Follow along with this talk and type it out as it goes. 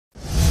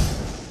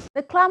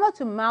The clamor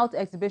to mount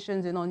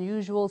exhibitions in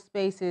unusual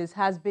spaces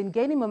has been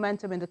gaining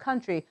momentum in the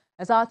country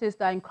as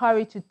artists are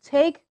encouraged to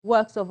take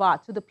works of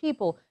art to the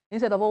people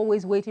instead of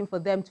always waiting for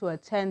them to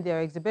attend their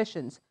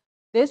exhibitions.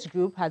 This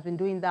group has been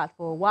doing that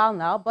for a while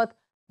now, but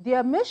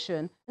their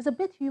mission is a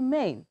bit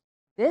humane.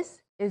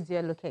 This is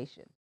their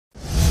location.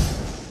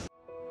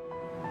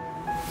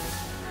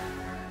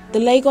 The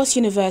Lagos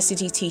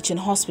University Teaching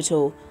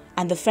Hospital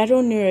and the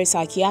Federal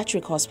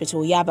Neuropsychiatric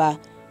Hospital, Yaba,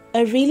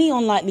 a really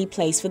unlikely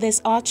place for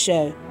this art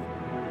show.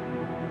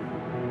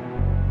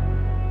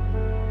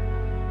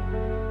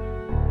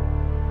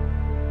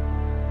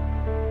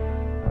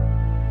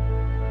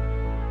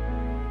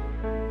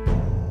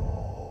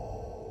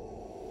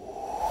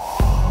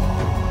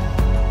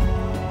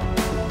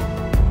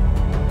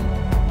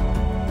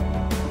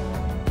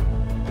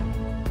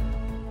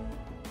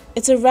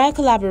 It's a rare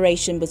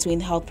collaboration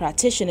between health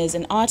practitioners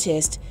and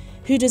artists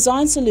who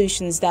design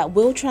solutions that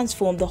will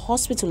transform the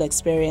hospital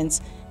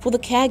experience for the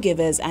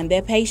caregivers and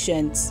their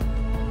patients.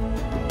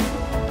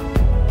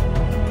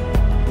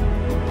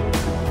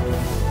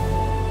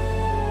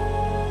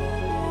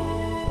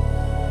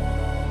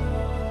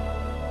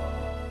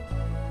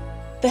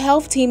 The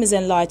health team is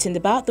enlightened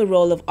about the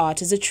role of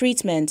art as a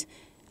treatment,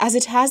 as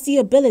it has the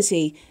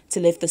ability to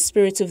lift the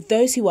spirits of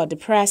those who are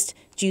depressed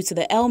due to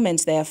the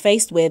ailments they are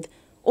faced with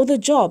or the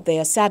job they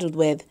are saddled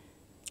with.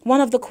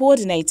 One of the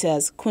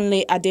coordinators,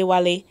 Kunle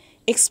Adewale,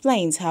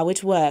 explains how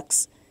it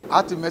works.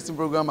 Art in Medicine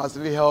program has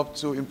really helped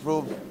to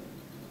improve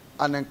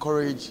and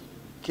encourage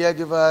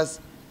caregivers,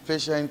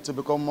 patients to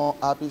become more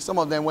happy. Some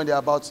of them, when they're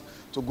about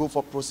to go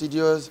for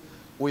procedures,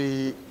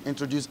 we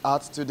introduce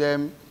art to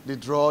them. They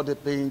draw, they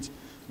paint,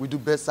 we do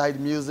bedside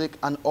music,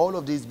 and all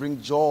of these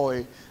bring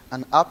joy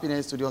and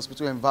happiness to the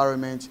hospital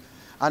environment.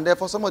 And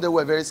therefore, some of them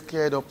were very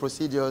scared of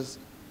procedures.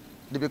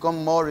 They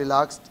become more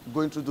relaxed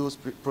going through those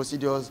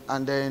procedures,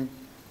 and then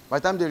by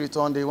the time they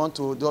return, they want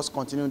to just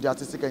continue the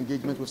artistic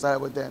engagement we've started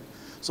with them.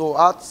 So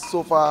art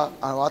so far, and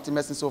art in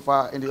medicine so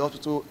far in the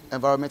hospital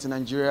environment in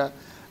Nigeria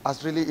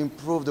has really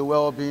improved the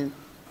well-being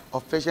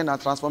of patients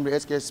and transformed the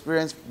healthcare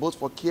experience, both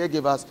for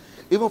caregivers,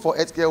 even for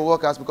healthcare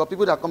workers, because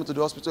people that come to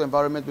the hospital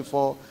environment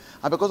before,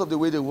 and because of the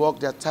way they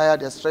work, they're tired,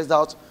 they're stressed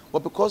out,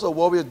 but because of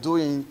what we're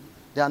doing,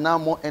 they are now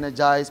more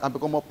energized and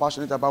become more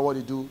passionate about what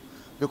they do,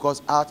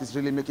 because art is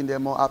really making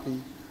them more happy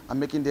and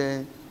making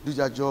them do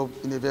their job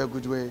in a very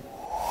good way.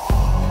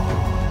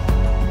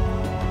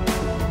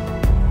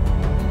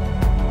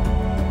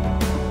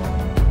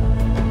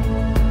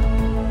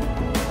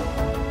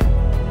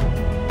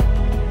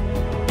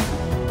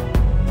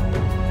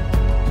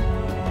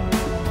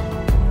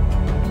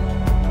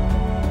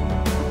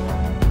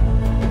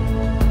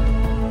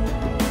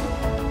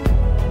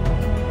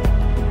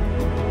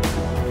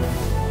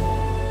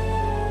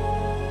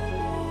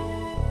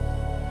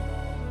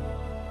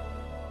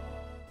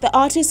 The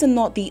artists are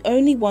not the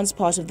only ones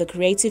part of the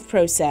creative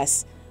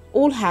process.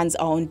 All hands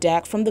are on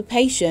deck, from the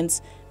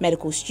patients,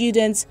 medical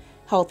students,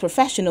 health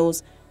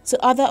professionals, to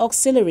other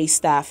auxiliary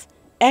staff.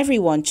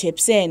 Everyone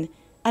chips in,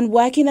 and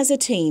working as a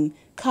team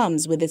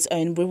comes with its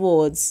own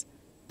rewards.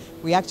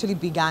 We actually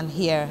began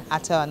here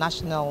at our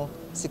National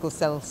Sickle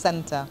Cell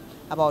Center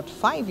about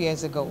 5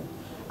 years ago,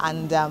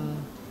 and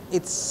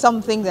it's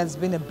something that's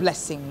been a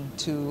blessing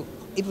to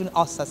even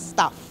us as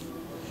staff.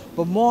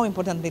 But more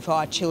importantly for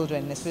our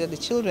children, especially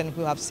the children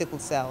who have sickle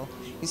cell.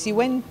 You see,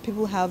 when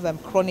people have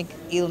chronic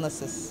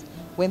illnesses,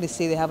 when they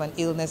say they have an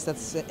illness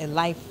that's a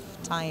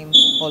lifetime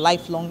or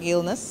lifelong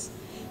illness,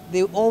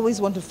 they always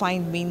want to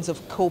find means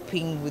of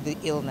coping with the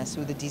illness,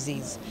 with the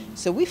disease.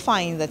 So we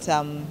find that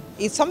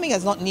it's something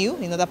that's not new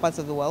in other parts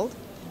of the world,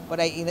 but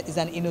it's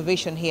an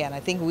innovation here, and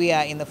I think we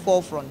are in the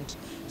forefront.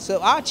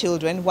 So our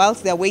children,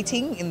 whilst they're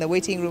waiting in the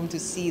waiting room to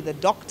see the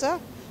doctor,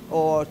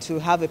 or to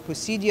have a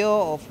procedure,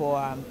 or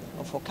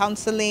for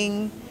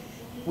counseling,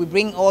 we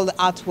bring all the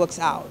artworks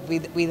out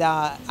with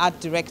our art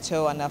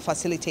director and our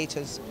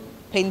facilitators,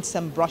 paints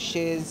and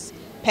brushes,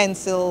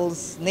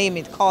 pencils, name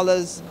it,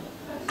 colors,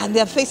 and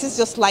their faces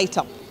just light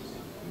up.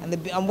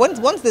 And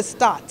once they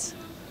start,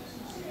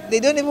 they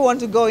don't even want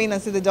to go in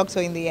and see the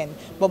doctor in the end.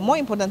 But more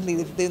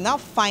importantly, they now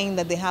find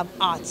that they have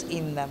art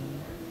in them.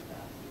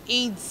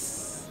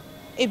 It's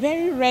a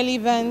very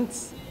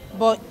relevant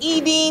but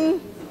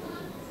hidden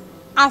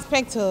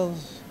aspect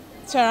of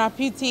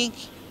therapeutic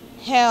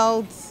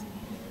health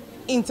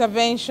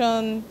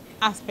intervention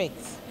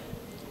aspects.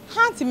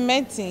 Art in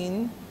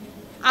medicine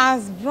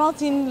has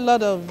brought in a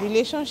lot of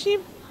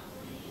relationship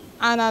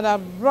and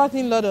has brought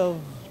in a lot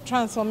of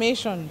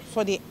transformation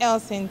for the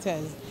health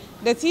centers.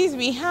 That is,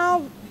 we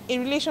have a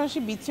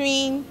relationship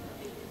between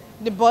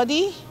the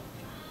body,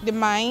 the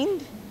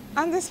mind,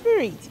 and the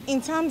spirit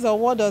in terms of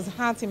what does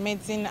art in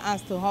medicine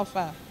has to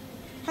offer.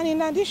 And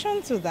in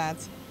addition to that,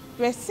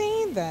 we're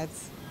seeing that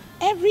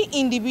every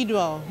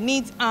individual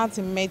needs art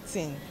in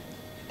medicine,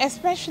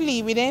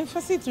 especially with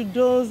emphasis to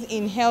those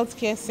in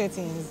healthcare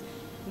settings.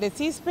 That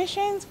is,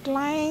 patients,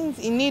 clients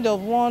in need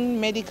of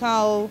one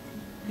medical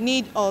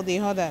need or the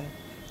other.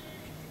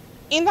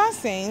 In that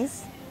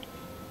sense,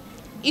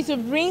 it will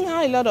bring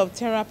out a lot of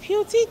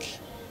therapeutic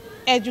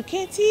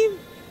educative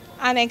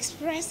and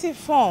expressive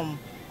form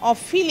of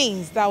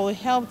feelings that will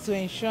help to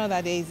ensure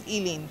that there is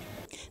healing.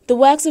 The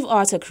works of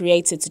art are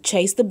created to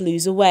chase the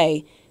blues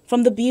away,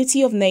 from the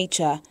beauty of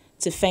nature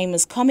to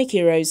famous comic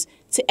heroes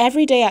to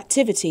everyday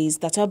activities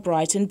that are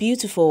bright and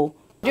beautiful.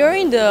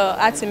 During the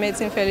Arts in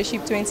Medicine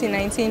Fellowship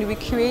 2019, we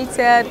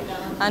created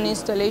an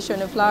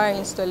installation, a flower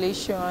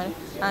installation,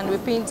 and we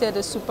painted a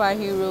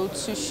superhero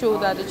to show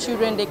that the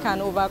children, they can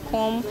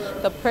overcome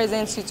the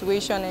present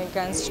situation and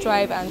can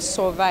strive and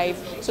survive.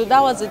 So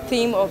that was the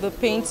theme of the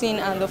painting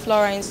and the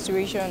flower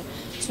installation,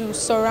 to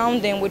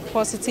surround them with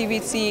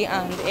positivity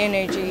and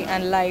energy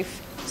and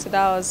life. So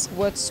that was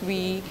what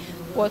we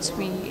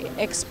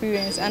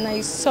experienced, and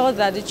I saw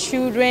that the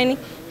children,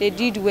 they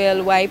did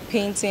well while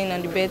painting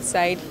on the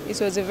bedside.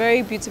 It was a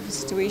very beautiful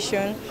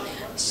situation.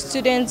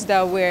 Students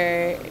that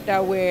were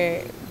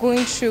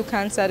going through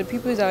cancer, the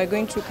people that were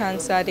going through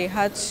cancer, they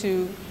had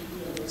to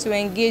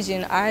engage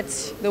in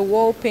art, the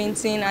wall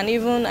painting, and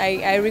even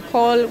I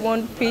recall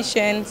one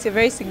patient, a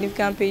very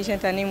significant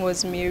patient, her name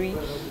was Mary.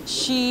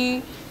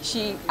 She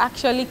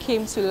actually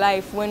came to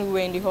life when we were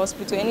in the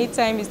hospital.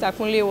 Anytime Mr.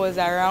 Kunle was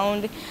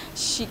around,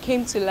 she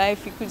came to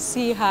life. You could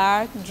see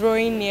her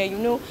drawing near. You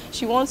know,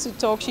 she wants to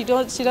talk. She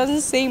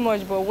doesn't say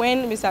much, but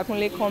when Mr.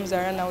 Kunle comes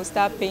around and we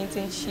start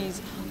painting,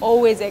 she's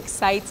always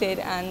excited,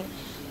 and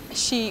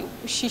she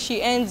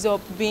ends up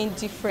being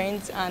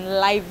different and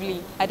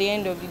lively at the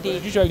end of the day.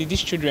 Usually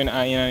these children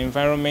are in an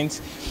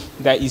environment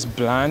that is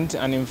bland,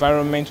 an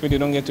environment where they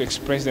don't get to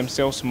express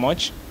themselves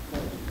much.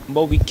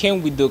 But we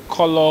came with the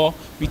color,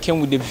 we came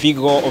with the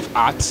vigor of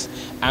art,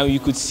 and you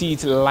could see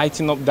it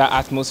lighting up that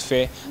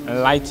atmosphere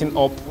and lighting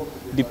up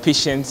the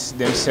patients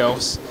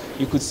themselves.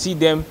 You could see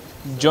them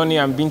journey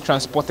and being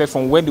transported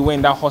from where they were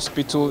in that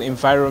hospital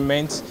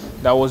environment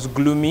that was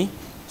gloomy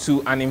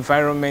to an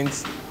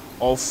environment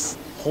of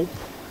hope,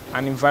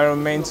 an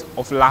environment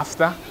of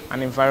laughter,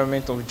 an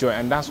environment of joy,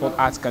 and that's what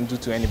art can do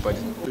to anybody.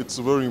 It's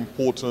a very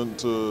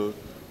important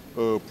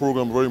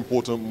program, very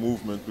important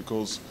movement,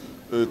 because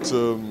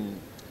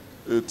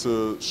it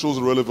shows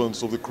the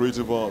relevance of the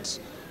creative arts,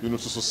 to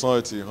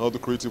society, how the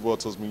creative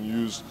arts has been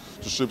used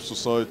to shape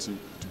society,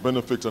 to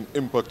benefit and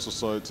impact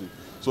society.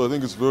 So I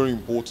think it's very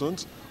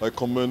important. I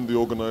commend the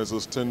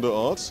organizers, Tender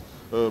Arts,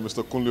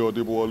 Mr. Kunle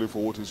Odebowale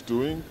for what he's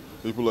doing,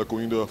 people like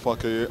Oyinda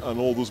Fakeye, and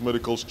all those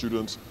medical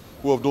students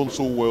who have done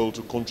so well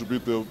to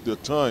contribute their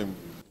time.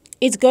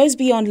 It goes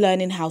beyond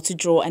learning how to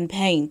draw and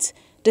paint.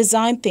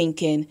 Design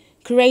thinking,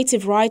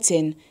 creative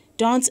writing,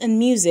 dance and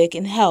music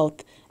in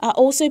health are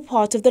also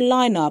part of the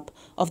lineup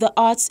of the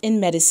Arts in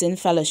Medicine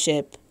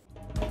Fellowship.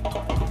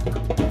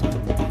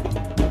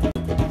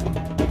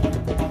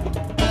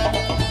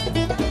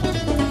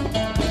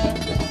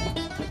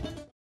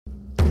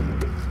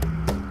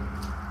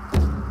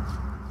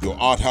 Your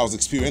art house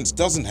experience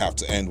doesn't have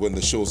to end when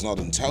the show's not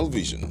on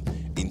television.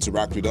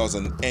 Interact with us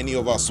on any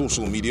of our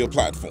social media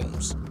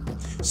platforms.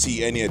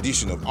 See any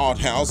edition of Art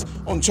House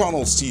on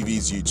Channels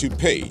TV's YouTube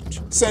page.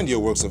 Send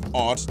your works of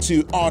art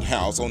to Art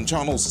House on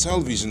Channels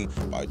Television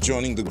by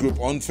joining the group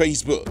on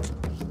Facebook.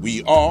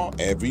 We are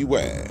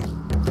everywhere.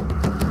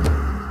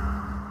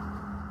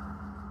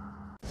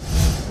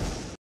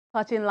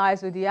 Touching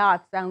lives with the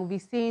arts, and we'll be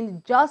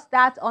seeing just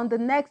that on the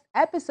next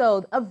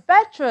episode. A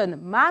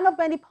veteran, man of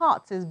many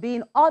parts, is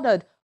being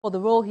honored for the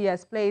role he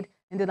has played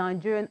in the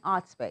Nigerian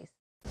art space.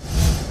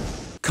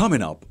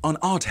 Coming up on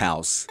Art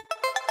House.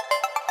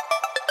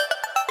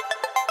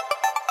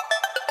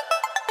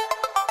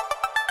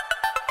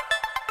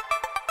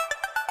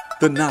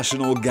 The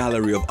National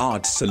Gallery of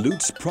Art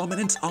salutes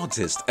prominent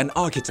artist and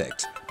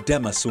architect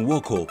Dema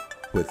Sunwoko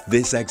with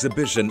this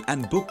exhibition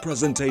and book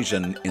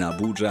presentation in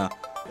Abuja.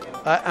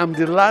 I am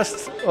the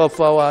last of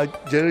our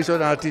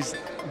generation artists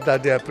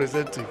that they are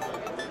presenting.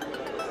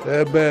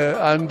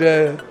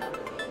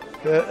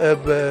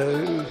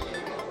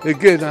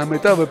 Again, I'm a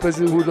type of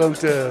person who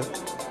don't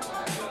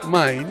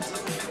mind,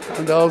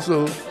 and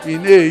also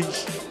in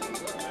age,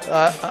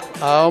 I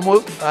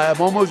am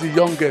almost the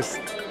youngest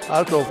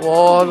out of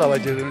all our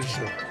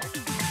generation.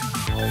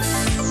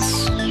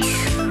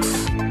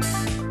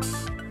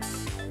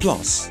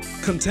 Plus,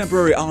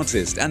 contemporary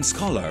artist and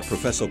scholar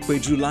Professor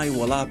Peju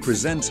Laiwola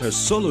presents her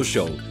solo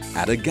show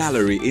at a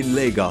gallery in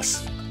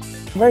Lagos.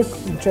 I'm very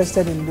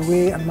interested in the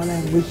way and manner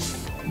in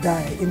which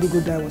dye, indigo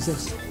dye, was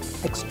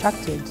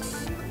extracted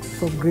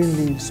from green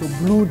leaves. So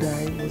blue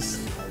dye was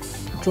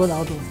drawn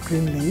out of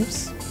green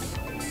leaves.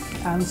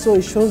 And so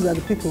it shows that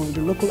the people,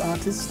 the local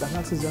artists and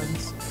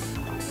artisans,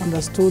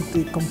 understood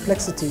the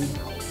complexity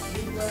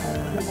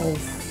of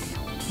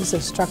this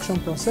extraction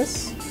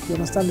process. They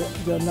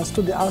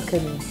understood the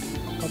alchemy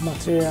of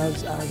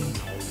materials and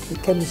the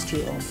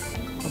chemistry of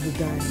the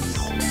dyes.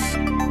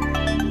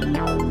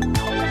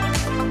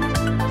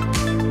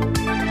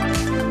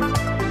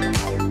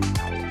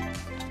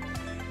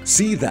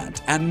 See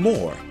that and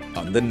more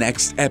on the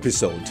next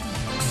episode.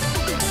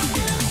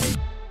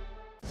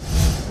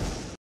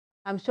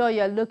 I'm sure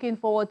you're looking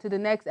forward to the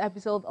next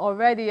episode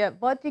already,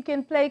 but you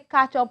can play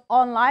catch up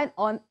online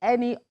on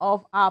any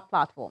of our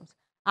platforms.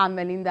 I'm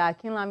Melinda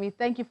Akinlami.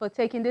 Thank you for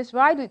taking this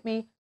ride with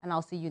me, and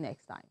I'll see you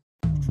next time.